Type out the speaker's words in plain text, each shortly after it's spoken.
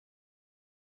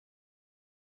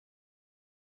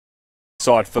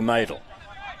Side for Madel.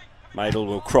 Madel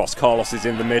will cross. Carlos is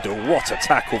in the middle. What a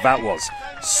tackle that was.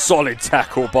 Solid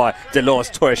tackle by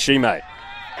Delors Toyoshime.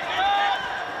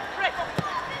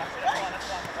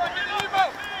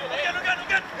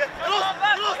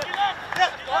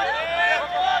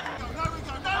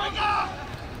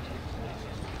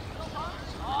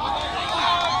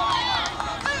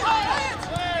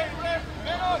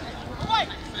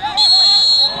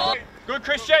 Good,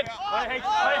 Christian.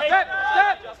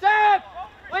 Step!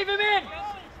 Leave him in.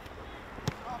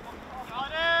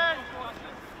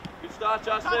 Good start,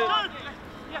 Justin.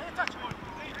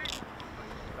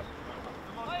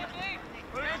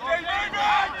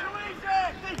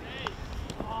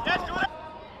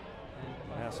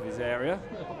 Out of his area,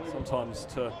 sometimes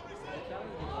to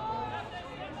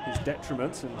his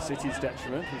detriment and City's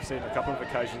detriment. We've seen a couple of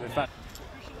occasions, in fact.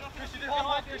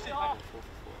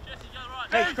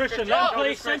 Hey, Christian, let him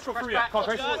play central for you. Come on,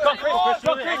 Chris. Come on, Chris.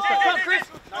 Come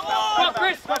on,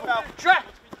 Chris. Track.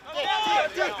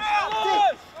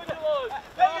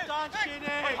 Well done, Shinny.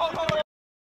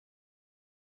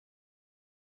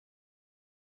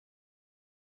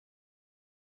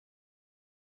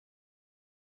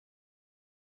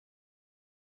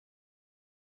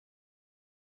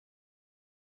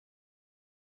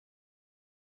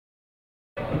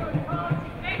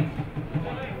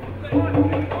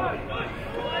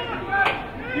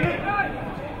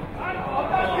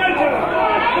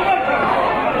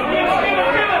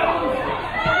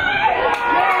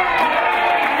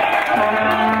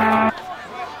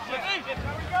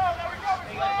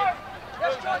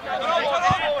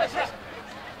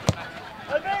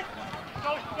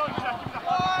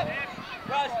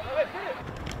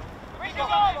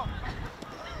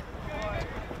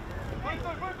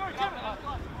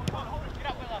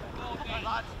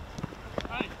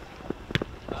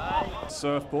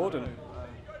 Surfboard and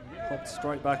popped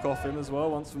straight back off him as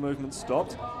well once the movement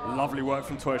stopped. Lovely work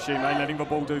from Toyoshime, letting the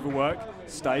ball do the work.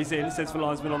 Stays in, says the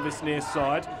linesman on this near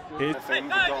side. I think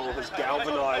the goal has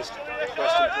galvanised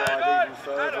Western Pride even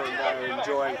further, and they're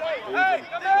enjoying even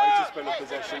greater spin of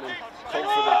possession and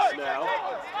confidence now.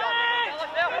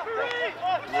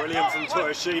 Brilliant from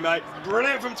Toyoshime.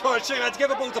 Brilliant from Toyoshime to get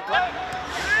the ball to play.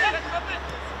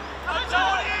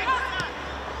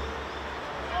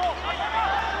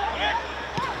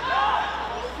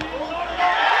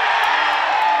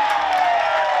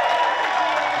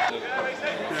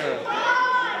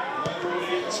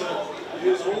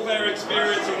 Use all their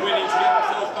experience of winning to get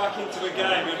themselves back into the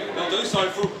game, and they'll do so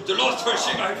through Delors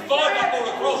Toyoshime, who fired that ball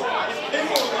across. It's pinned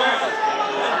on the ground.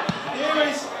 And here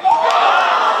is.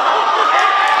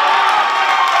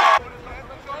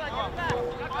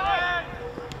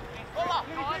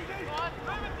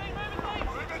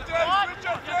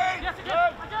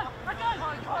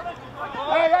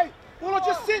 Hey, well,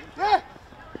 just sit there.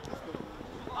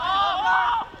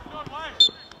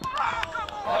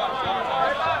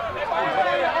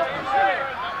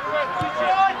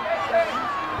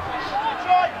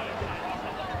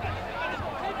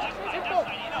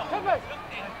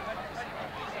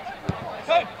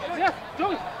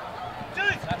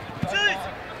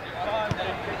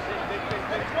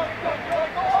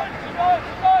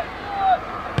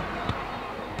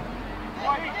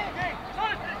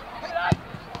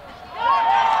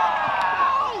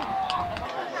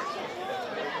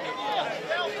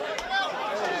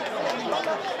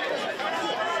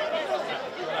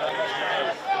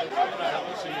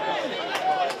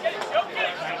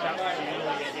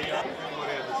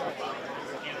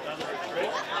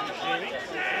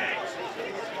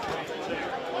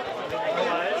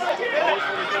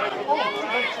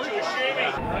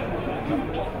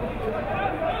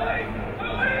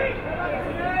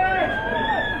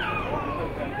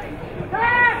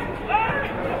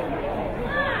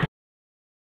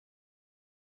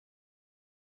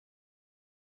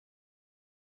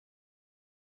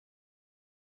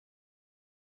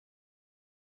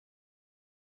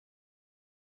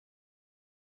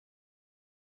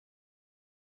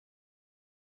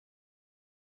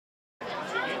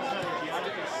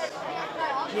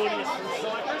 Joining us from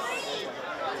Cyprus.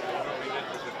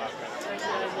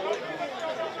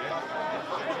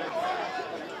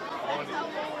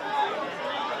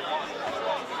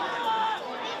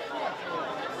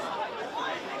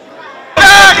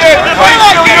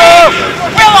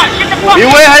 You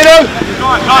away, Halo?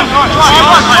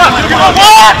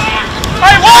 What?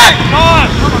 Hey, what?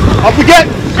 Up we get.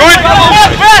 Good.